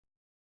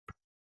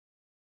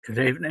Good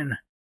evening,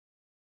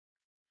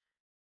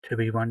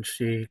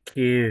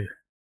 2B1CQ.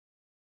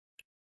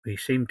 We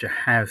seem to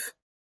have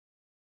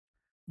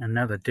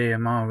another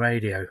DMR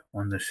radio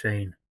on the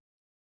scene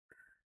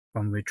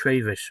from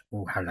Retevis.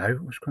 Oh, hello,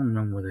 what's going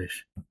on with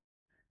this?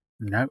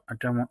 No, I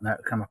don't want that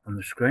to come up on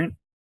the screen.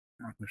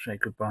 I can say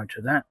goodbye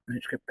to that.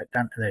 Let's get back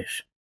down to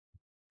this.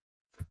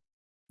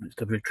 It's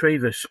the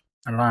Retevis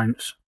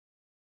Ailunce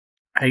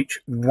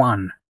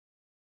H1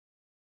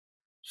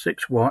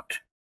 6-watt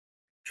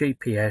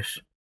GPS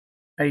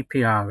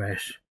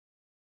APRS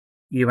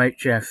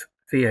UHF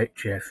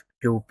VHF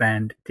dual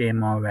band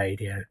DMR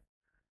radio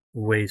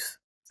with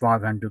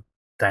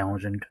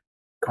 500,000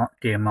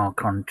 DMR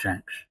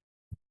contacts.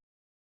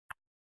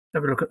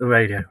 Have a look at the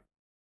radio.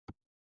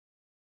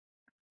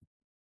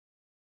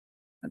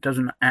 It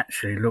doesn't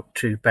actually look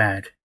too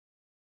bad.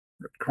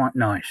 It looks quite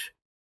nice.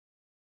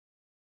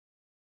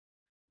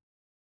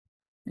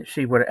 Let's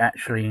see what it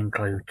actually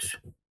includes.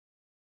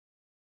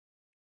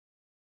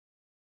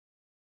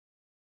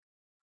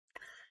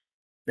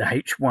 The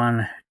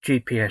H1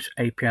 GPS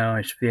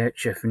APRS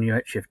VHF and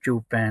UHF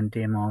dual band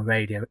DMR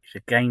radio is a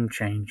game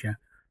changer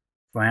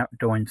for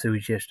outdoor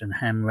enthusiasts and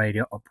ham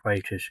radio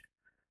operators,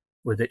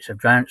 with its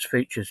advanced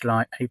features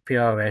like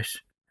APRS,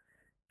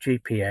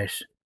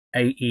 GPS,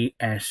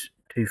 AES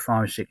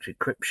 256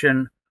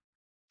 encryption,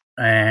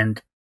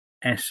 and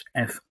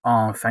SFR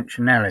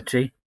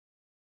functionality.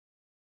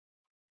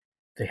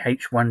 The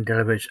H1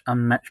 delivers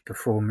unmatched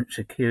performance,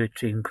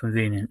 security, and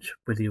convenience,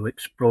 whether you're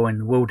exploring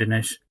the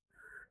wilderness,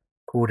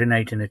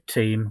 coordinating a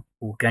team,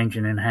 or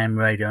engaging in ham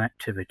radio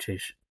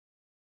activities.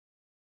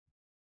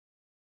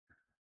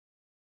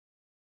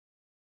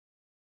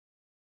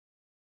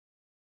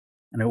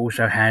 And it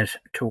also has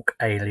Talker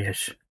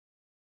Alias.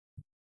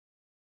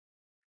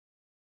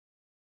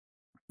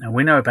 Now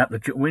we know about the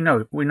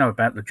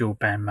dual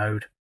band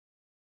mode,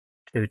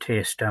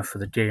 2-tier stuff for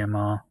the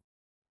DMR.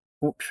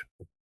 Oops.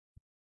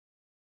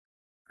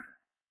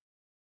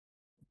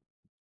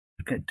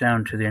 Let's get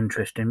down to the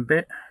interesting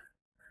bit.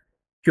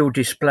 Dual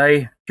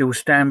display, dual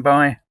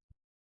standby,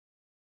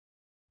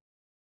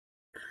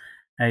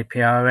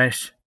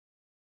 APRS,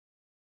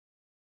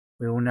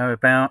 we all know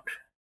about.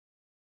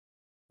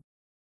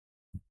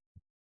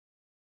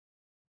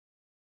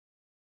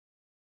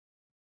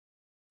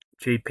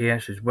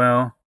 GPS as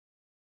well.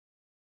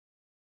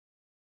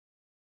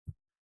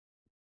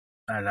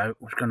 Hello,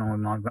 what's going on with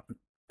my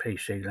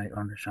PC later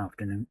on this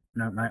afternoon?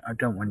 No, mate, I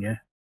don't want you.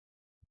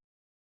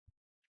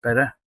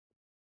 Better.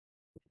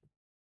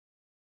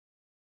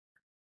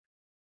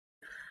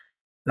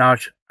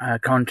 Large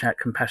contact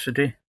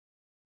capacity,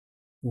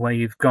 where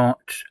you've got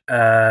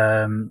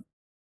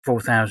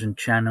 4,000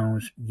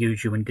 channels,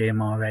 usual in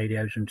DMR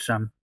radios and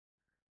some,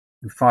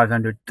 and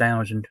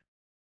 500,000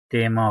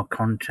 DMR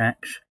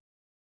contacts.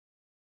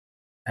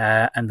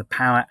 And the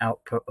power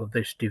output of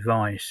this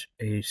device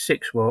is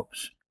 6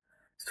 watts,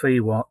 3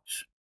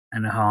 watts,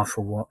 and a half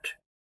a watt.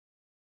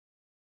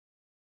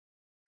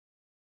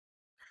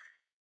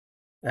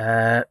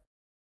 That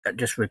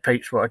just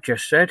repeats what I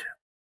just said.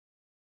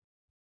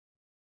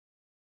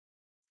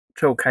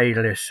 Talker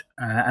Alias.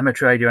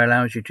 Amateur radio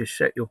allows you to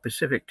set your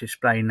specific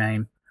display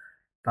name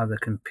by the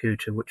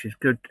computer, which is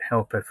good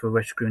helper for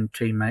rescuing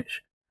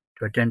teammates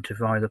to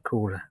identify the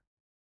caller.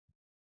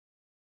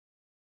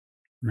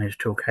 And there's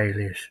Talker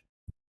Alias.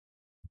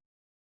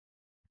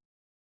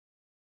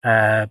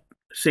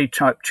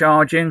 C-type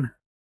charging.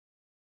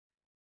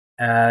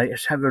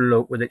 Let's have a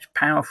look. With its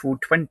powerful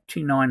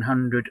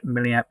 2900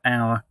 milliamp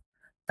hour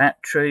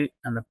battery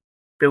and the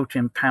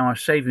built-in power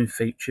saving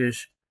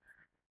features,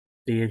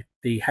 the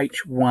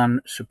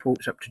H1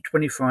 supports up to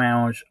 24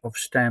 hours of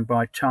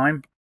standby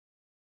time,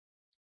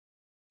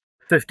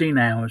 15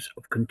 hours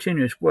of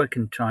continuous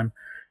working time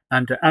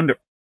under analog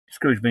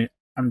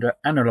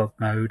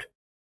mode,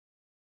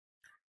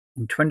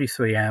 and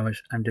 23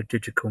 hours under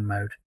digital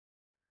mode.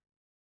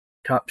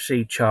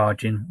 Type-C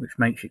charging, which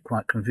makes it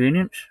quite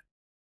convenient.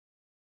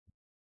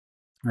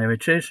 There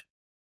it is.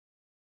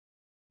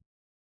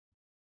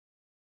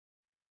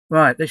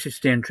 Right, this is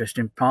the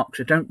interesting part,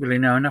 because I don't really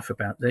know enough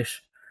about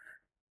this.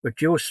 With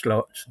dual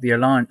slots, the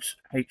Ailunce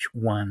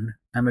H1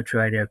 amateur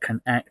radio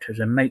can act as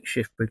a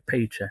makeshift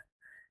repeater,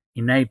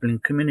 enabling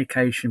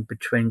communication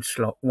between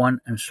slot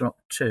 1 and slot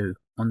 2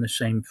 on the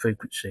same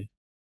frequency.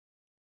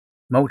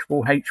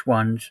 Multiple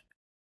H1s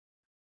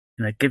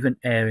in a given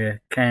area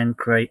can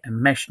create a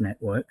mesh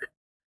network,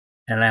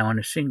 allowing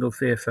a single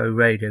VFO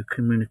radio to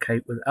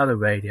communicate with other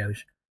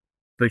radios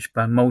bridged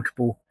by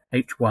multiple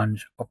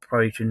H1s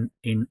operating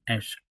in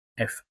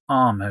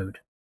SFR mode.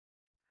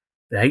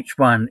 The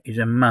H1 is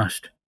a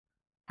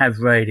must-have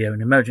radio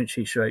in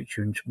emergency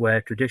situations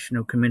where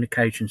traditional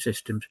communication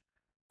systems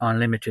are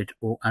limited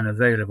or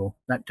unavailable.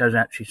 That does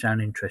actually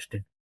sound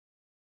interesting.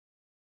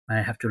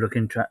 I have to look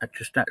into it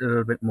just that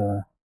little bit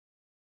more.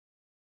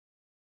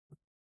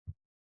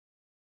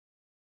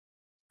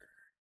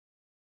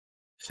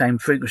 Same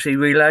frequency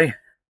relay,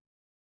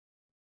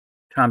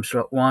 time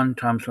slot 1,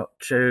 time slot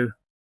 2,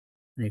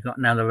 and you've got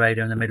another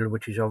radio in the middle,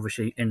 which is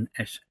obviously in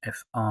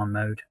SFR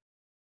mode.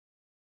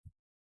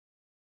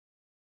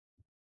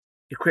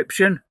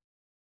 encryption,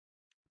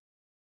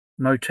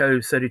 Moto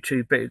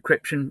 32-bit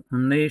encryption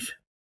on these.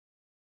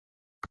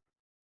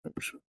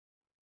 Oops.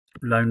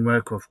 Lone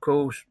worker, of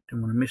course,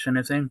 don't want to miss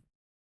anything.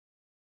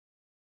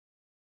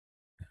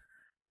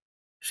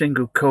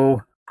 Single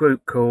core,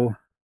 group core,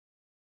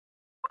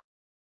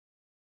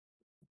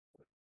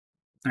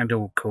 and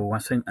all core. I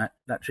think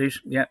that is,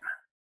 yep.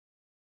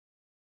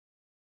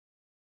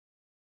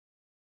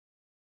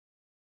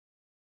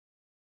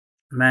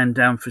 Man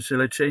down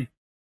facility,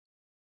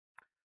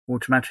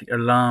 automatic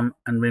alarm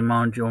and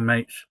remind your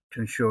mates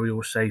to ensure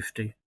your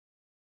safety.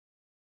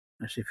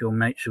 That's if your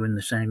mates are in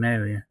the same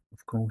area,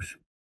 of course.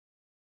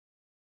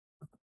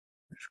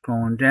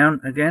 Scroll on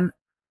down again.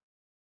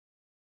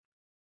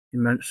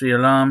 Emergency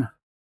alarm.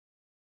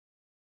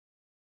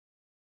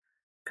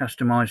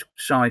 Customize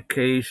side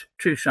keys.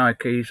 2 side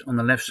keys on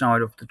the left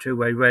side of the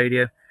two-way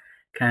radio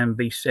can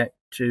be set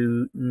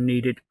to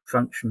needed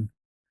function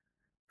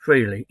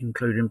freely,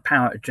 including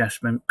power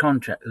adjustment,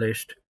 contact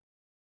list,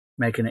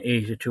 making it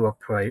easier to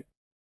operate.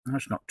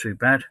 That's not too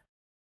bad.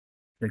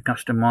 They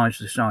customize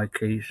the side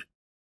keys.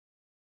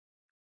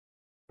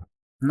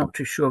 I'm not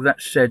too sure if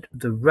that said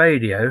the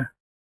radio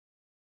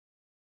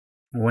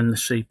or in the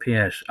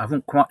CPS. I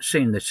haven't quite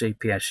seen the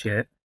CPS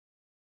yet,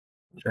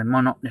 so it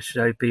might not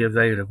necessarily be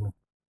available.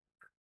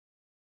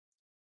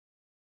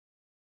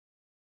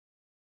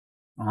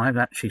 I've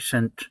actually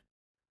sent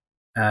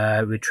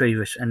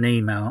Retevis an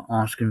email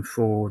asking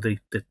for the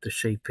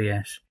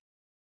CPS.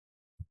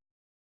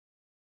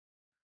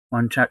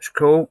 One touch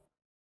call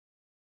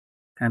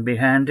can be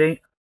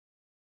handy.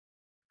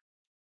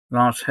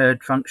 Last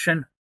heard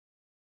function.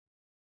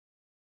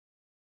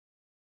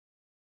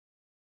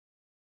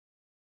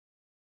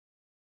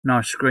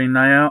 Nice screen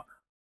layout.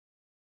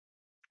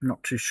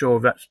 Not too sure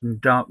if that's in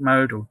dark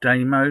mode or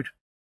day mode.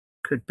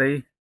 Could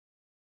be.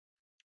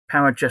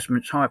 Power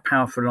adjustments, high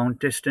power for long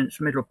distance,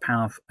 middle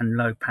power and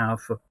low power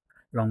for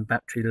long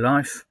battery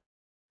life.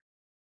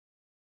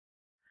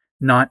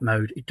 Night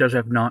mode. It does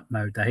have night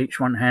mode. The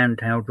H1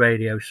 handheld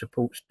radio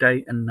supports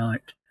day and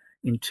night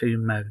in 2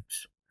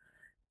 modes.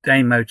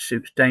 Day mode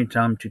suits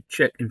daytime to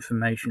check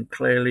information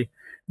clearly.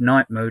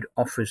 Night mode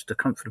offers the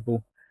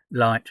comfortable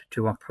light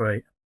to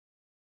operate.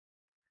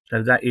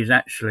 So that is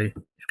actually,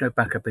 let's go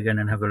back up again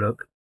and have a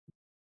look.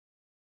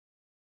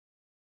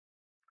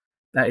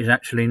 That is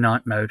actually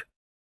night mode.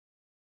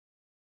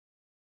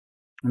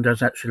 And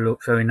does actually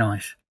look very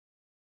nice.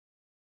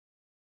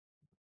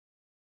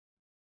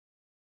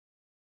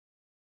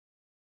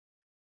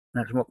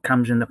 That's what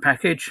comes in the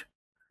package.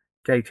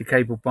 Data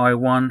cable by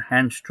 1,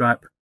 hand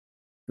strap,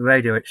 the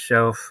radio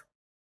itself,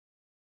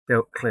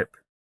 belt clip,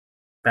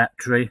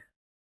 battery,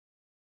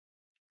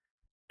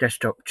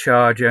 desktop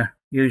charger,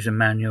 user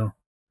manual,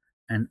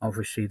 and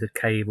obviously the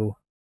cable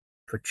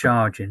for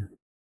charging.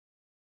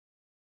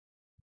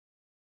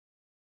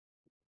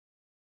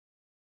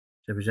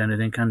 So if there's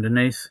anything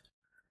underneath.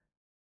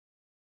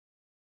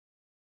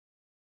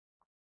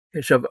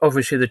 It's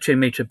obviously the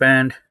 2-meter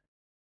band,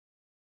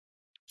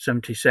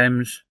 70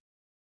 SEMS.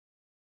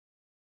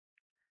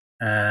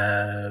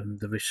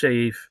 The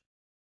receive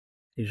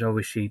is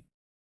obviously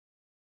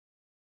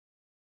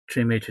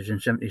 2 meters and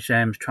 70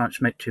 SEMS.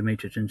 Transmit 2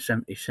 meters and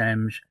 70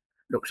 SEMS.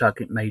 Looks like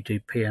it may do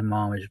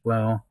PMR as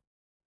well.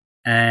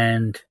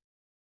 And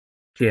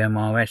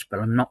GMRS,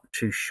 but I'm not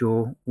too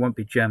sure. It won't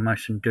be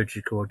GMS and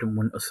digital, I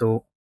wouldn't have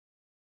thought.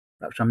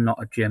 Perhaps I'm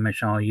not a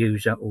GMSR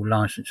user or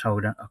license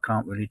holder. I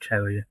can't really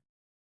tell you.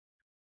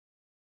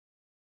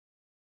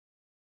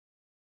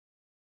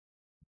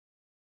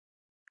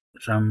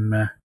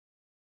 Some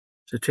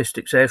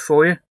statistics there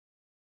for you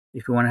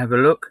if you want to have a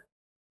look.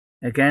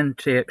 Again,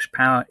 TX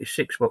power is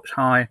 6 watts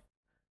high,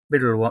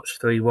 middle watts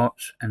 3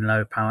 watts, and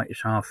low power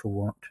is half a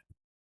watt.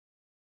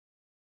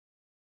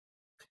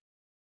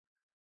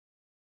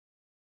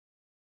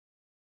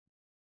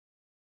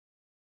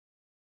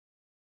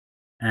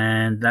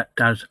 And that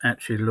does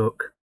actually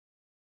look.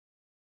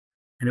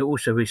 And it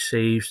also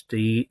receives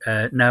the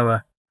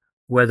NOAA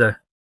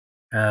weather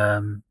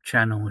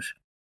channels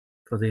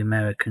for the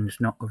Americans,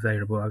 not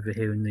available over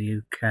here in the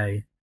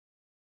UK.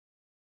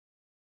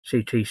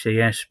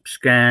 CTCS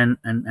scan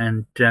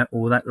and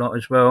all that lot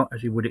as well,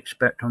 as you would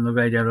expect on the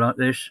radio like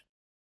this.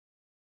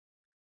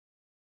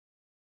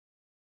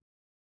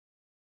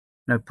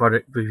 No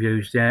product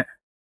reviews yet,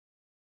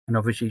 and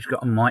obviously it's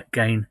got a mic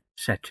gain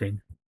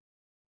setting.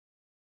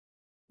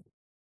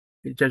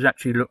 It does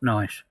actually look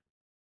nice.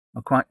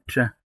 I quite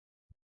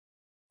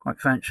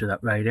fancy that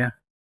radio.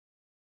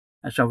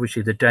 That's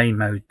obviously the day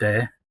mode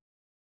there.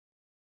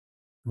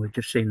 We've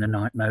just seen the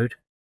night mode.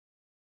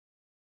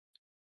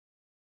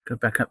 Go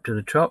back up to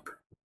the top.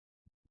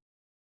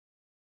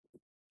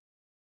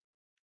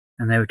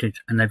 And there it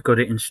is, and they've got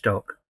it in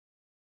stock.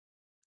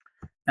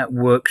 That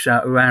works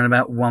out around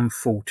about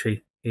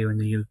 $140 here in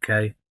the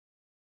UK.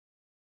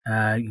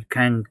 You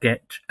can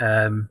get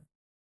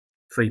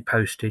free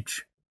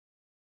postage,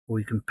 or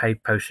you can pay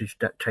postage.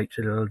 That takes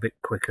it a little bit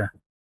quicker,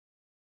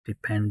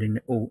 depending.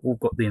 All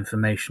got the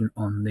information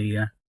on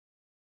the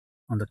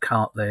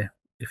cart there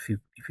if you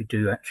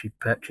do actually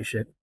purchase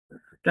it.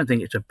 Don't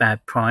think it's a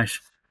bad price.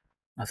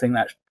 I think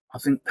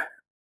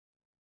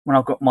when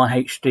I got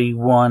my HD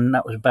one,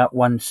 that was about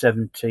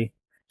 170.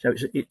 So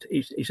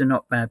it's a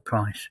not bad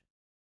price.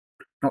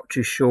 Not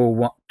too sure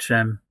what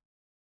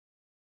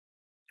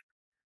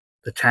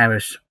the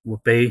tariffs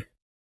will be.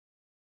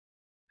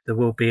 If there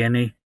will be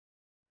any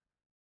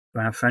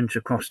for our friends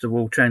across the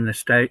water in the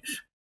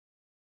States.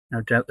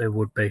 No doubt there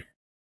would be.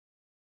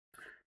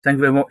 Thank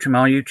you for watching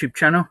my YouTube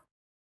channel,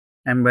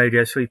 M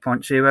Radio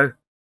 3.0.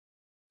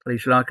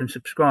 Please like and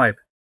subscribe.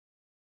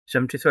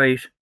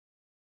 73s.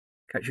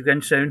 Catch you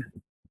again soon.